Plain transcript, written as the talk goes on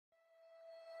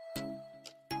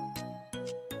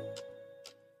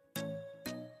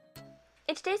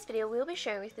In today's video, we will be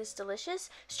sharing with you this delicious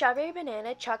strawberry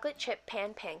banana chocolate chip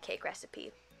pan pancake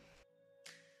recipe.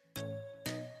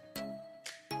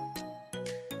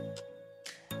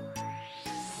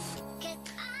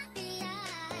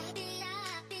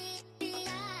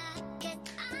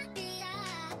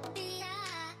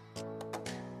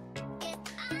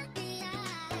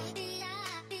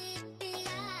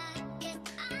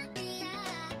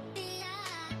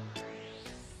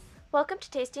 Welcome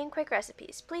to Tasty and Quick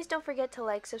Recipes. Please don't forget to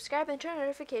like, subscribe, and turn on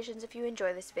notifications if you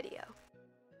enjoy this video.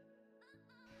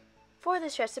 For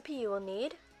this recipe, you will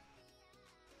need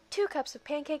 2 cups of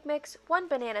pancake mix, 1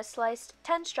 banana sliced,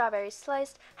 10 strawberries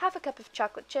sliced, half a cup of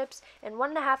chocolate chips, and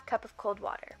 1.5 cup of cold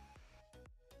water.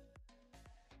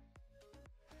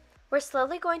 We're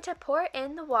slowly going to pour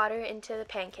in the water into the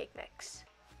pancake mix.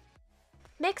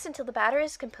 Mix until the batter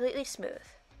is completely smooth.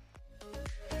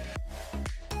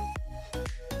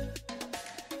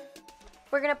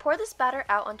 We're going to pour this batter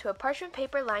out onto a parchment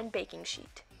paper lined baking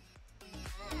sheet.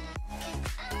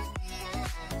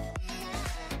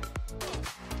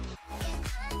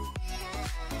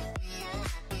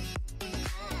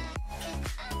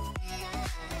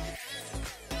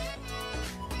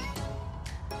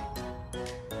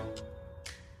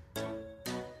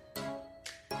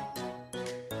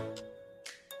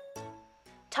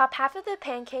 Top half of the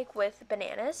pancake with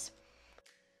bananas.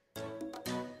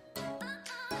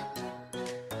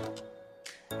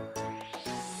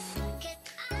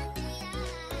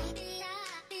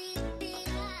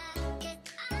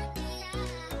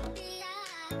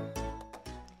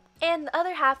 And the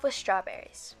other half with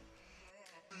strawberries.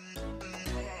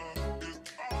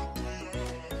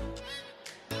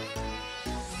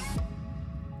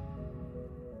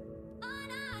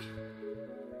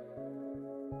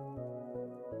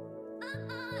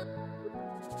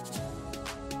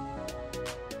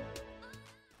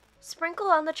 Sprinkle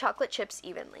on the chocolate chips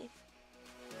evenly.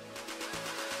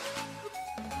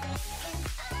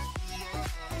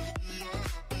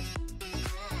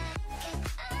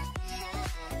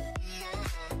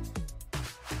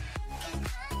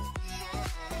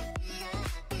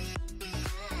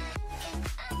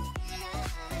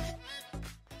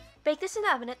 Bake this in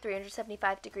the oven at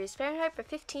 375 degrees Fahrenheit for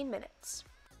 15 minutes.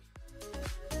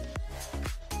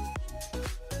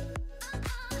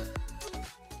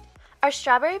 Our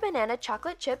strawberry banana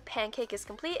chocolate chip pancake is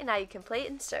complete, and now you can plate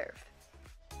and serve.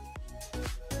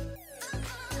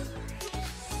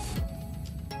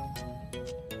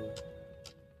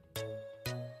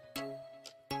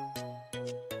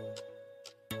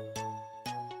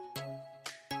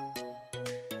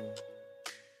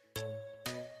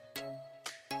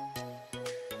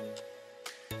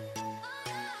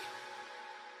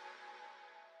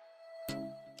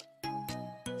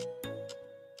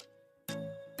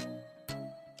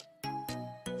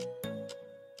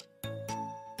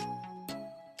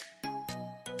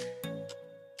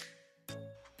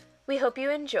 We hope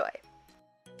you enjoy.